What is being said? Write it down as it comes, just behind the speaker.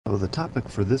So the topic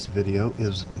for this video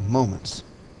is moments.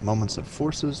 Moments of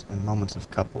forces and moments of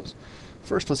couples.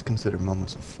 First, let's consider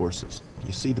moments of forces.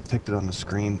 You see depicted on the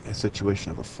screen a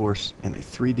situation of a force in a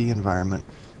 3D environment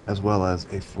as well as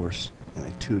a force in a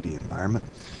 2D environment.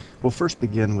 We'll first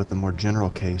begin with the more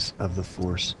general case of the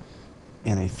force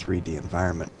in a 3D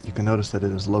environment. You can notice that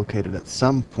it is located at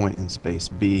some point in space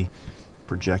B,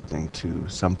 projecting to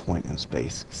some point in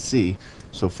space C.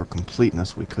 So for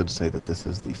completeness, we could say that this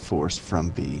is the force from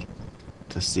B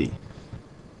to C.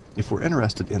 If we're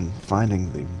interested in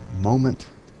finding the moment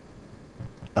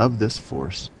of this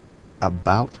force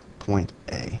about point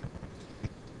A,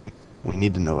 we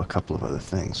need to know a couple of other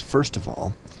things. First of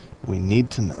all, we need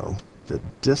to know the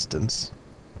distance,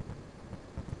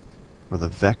 or the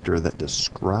vector that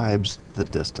describes the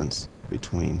distance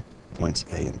between points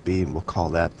A and B, and we'll call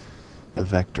that the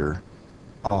vector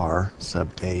r sub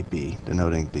AB,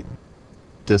 denoting the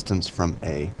distance from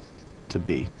A to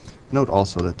B. Note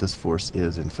also that this force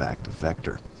is in fact a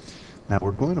vector. Now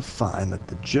we're going to find that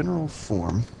the general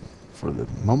form for the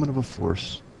moment of a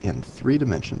force in 3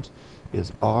 dimensions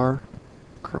is r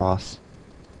cross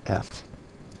F.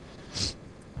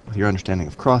 With your understanding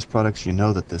of cross products, you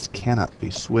know that this cannot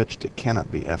be switched. It cannot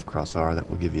be F cross R. That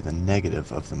will give you the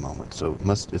negative of the moment. So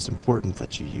it's important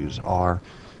that you use R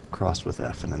crossed with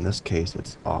F, and in this case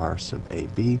it's R sub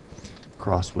AB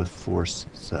crossed with force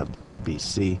sub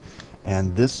BC,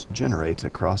 and this generates a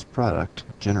cross product,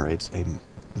 generates a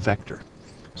vector.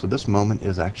 So this moment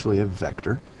is actually a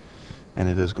vector, and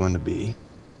it is going to be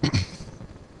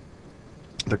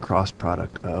the cross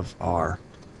product of R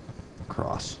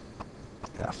cross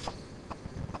F.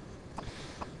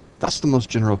 That's the most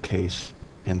general case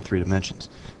in 3 dimensions.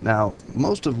 Now,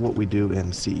 most of what we do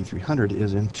in CE 300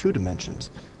 is in 2 dimensions,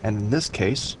 and in this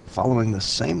case, following the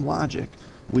same logic,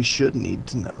 we should need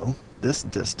to know this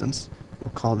distance.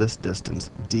 We'll call this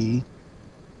distance DE,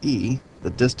 the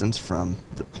distance from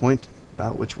the point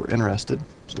about which we're interested,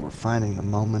 so we're finding the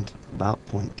moment about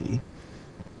point D,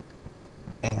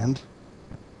 and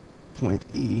point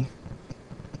E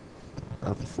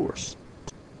of the force.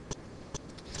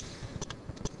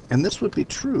 And this would be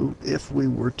true if we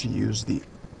were to use the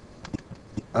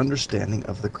understanding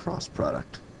of the cross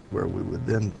product, where we would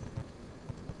then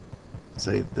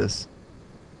say this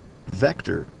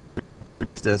vector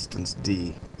distance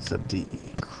D sub DE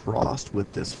crossed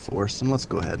with this force, and let's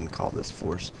go ahead and call this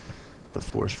force the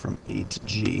force from E to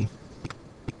G.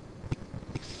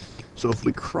 So if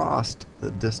we crossed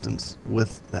the distance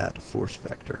with that force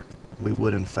vector, we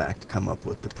would in fact come up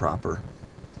with the proper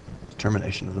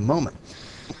determination of the moment.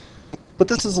 But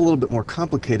this is a little bit more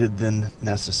complicated than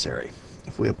necessary.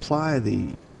 If we apply the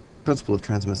principle of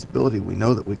transmissibility, we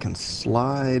know that we can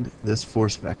slide this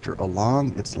force vector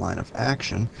along its line of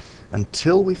action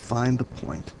until we find the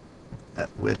point at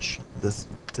which this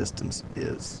distance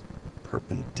is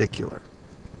perpendicular.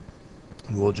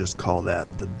 And we'll just call that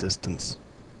the distance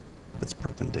that's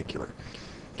perpendicular.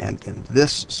 And in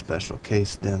this special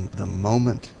case, then, the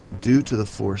moment due to the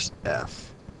force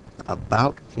F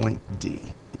about point D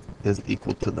is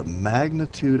equal to the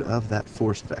magnitude of that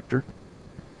force vector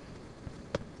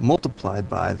multiplied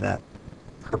by that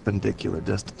perpendicular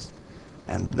distance.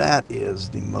 And that is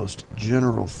the most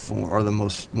general form, or the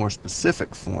more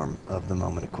specific form of the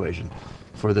moment equation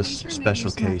for this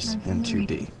special case in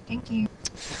 2D. Thank you.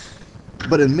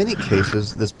 But in many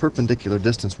cases, this perpendicular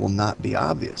distance will not be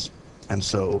obvious. And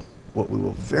so what we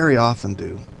will very often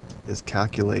do is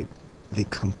calculate the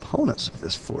components of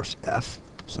this force F.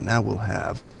 So now we'll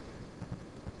have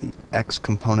the x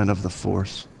component of the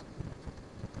force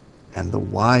and the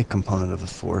y component of the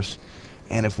force,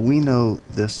 and if we know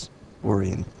this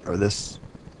this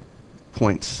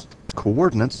point's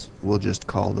coordinates, we'll just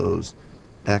call those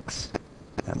x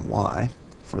and y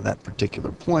for that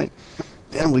particular point.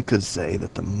 Then we could say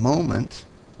that the moment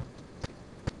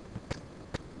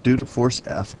due to force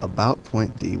F about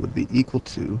point D would be equal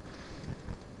to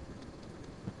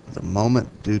the moment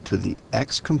due to the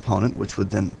x component, which would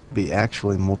then be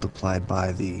actually multiplied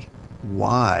by the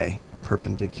y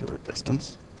perpendicular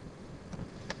distance,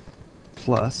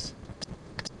 plus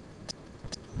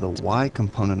the y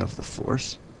component of the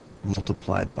force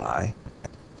multiplied by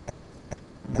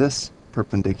this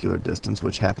perpendicular distance,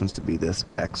 which happens to be this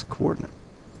x coordinate.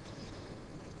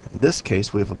 In this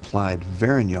case, we have applied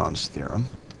Varignon's theorem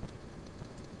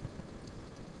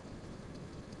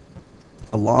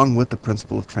along with the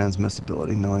principle of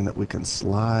transmissibility, knowing that we can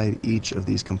slide each of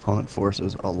these component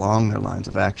forces along their lines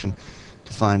of action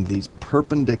to find these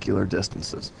perpendicular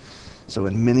distances. So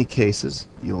in many cases,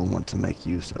 you'll want to make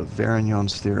use of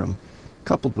Varignon's theorem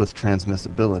coupled with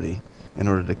transmissibility in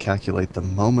order to calculate the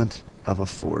moment of a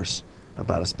force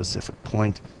about a specific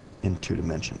point in 2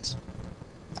 dimensions.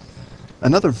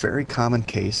 Another very common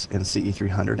case in CE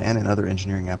 300 and in other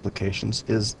engineering applications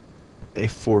is a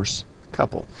force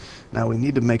couple. Now we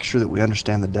need to make sure that we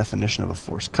understand the definition of a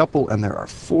force couple, and there are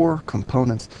 4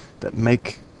 components that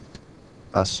make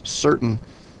us certain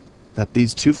that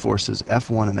these 2 forces,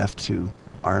 F1 and F2,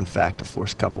 are in fact a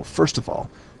force couple. First of all,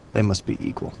 they must be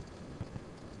equal.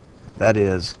 That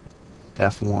is,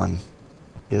 F1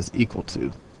 is equal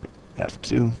to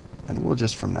F2, and we'll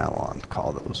just from now on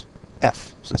call those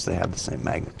F, since they have the same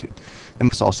magnitude. They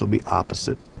must also be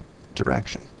opposite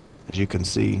direction. As you can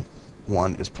see,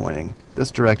 one is pointing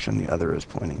this direction, the other is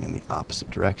pointing in the opposite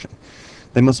direction.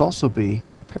 They must also be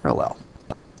parallel,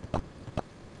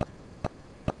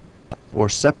 or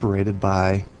separated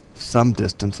by some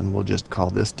distance, and we'll just call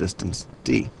this distance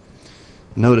d.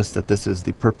 Notice that this is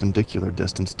the perpendicular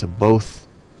distance to both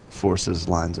forces'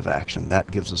 lines of action. That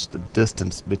gives us the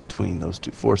distance between those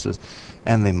 2 forces,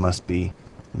 and they must be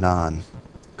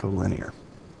non-collinear.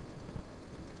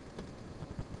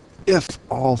 If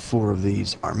all 4 of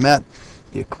these are met,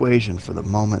 the equation for the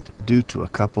moment due to a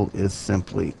couple is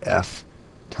simply F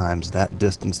times that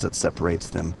distance that separates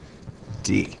them,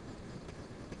 d.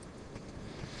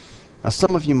 Now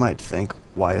some of you might think,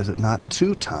 why is it not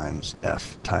 2 times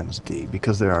F times d?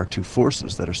 Because there are 2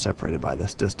 forces that are separated by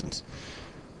this distance.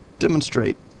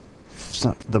 Demonstrate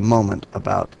the moment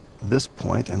about this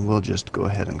point, and we'll just go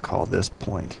ahead and call this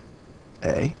point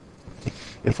A.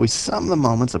 If we sum the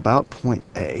moments about point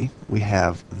A, we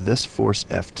have this force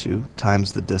F2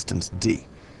 times the distance d.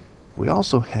 We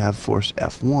also have force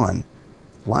F1.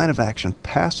 Line of action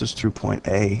passes through point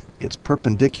A. Its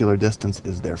perpendicular distance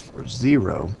is therefore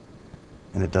 0,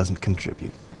 and it doesn't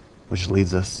contribute, which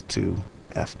leads us to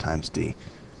F times d.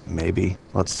 Maybe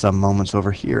let's sum moments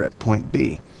over here at point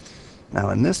B. Now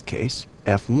in this case,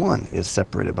 F1 is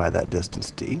separated by that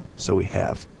distance d, so we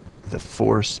have the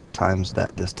force times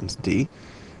that distance d,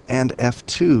 and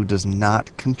F2 does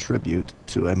not contribute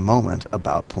to a moment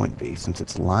about point B, since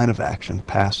its line of action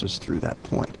passes through that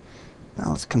point. Now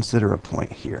let's consider a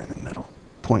point here in the middle,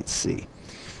 point C,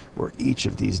 where each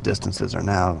of these distances are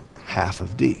now half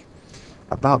of d.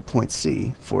 About point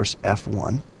C, force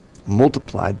F1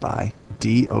 multiplied by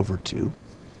d over 2,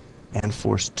 and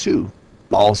force 2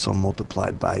 also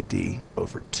multiplied by d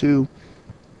over 2,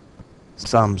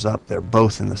 sums up, they're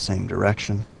both in the same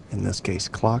direction, in this case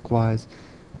clockwise,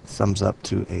 sums up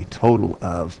to a total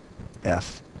of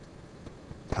F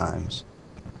times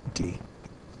d.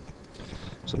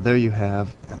 So there you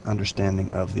have an understanding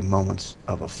of the moments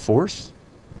of a force,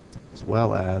 as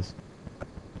well as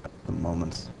the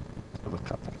moments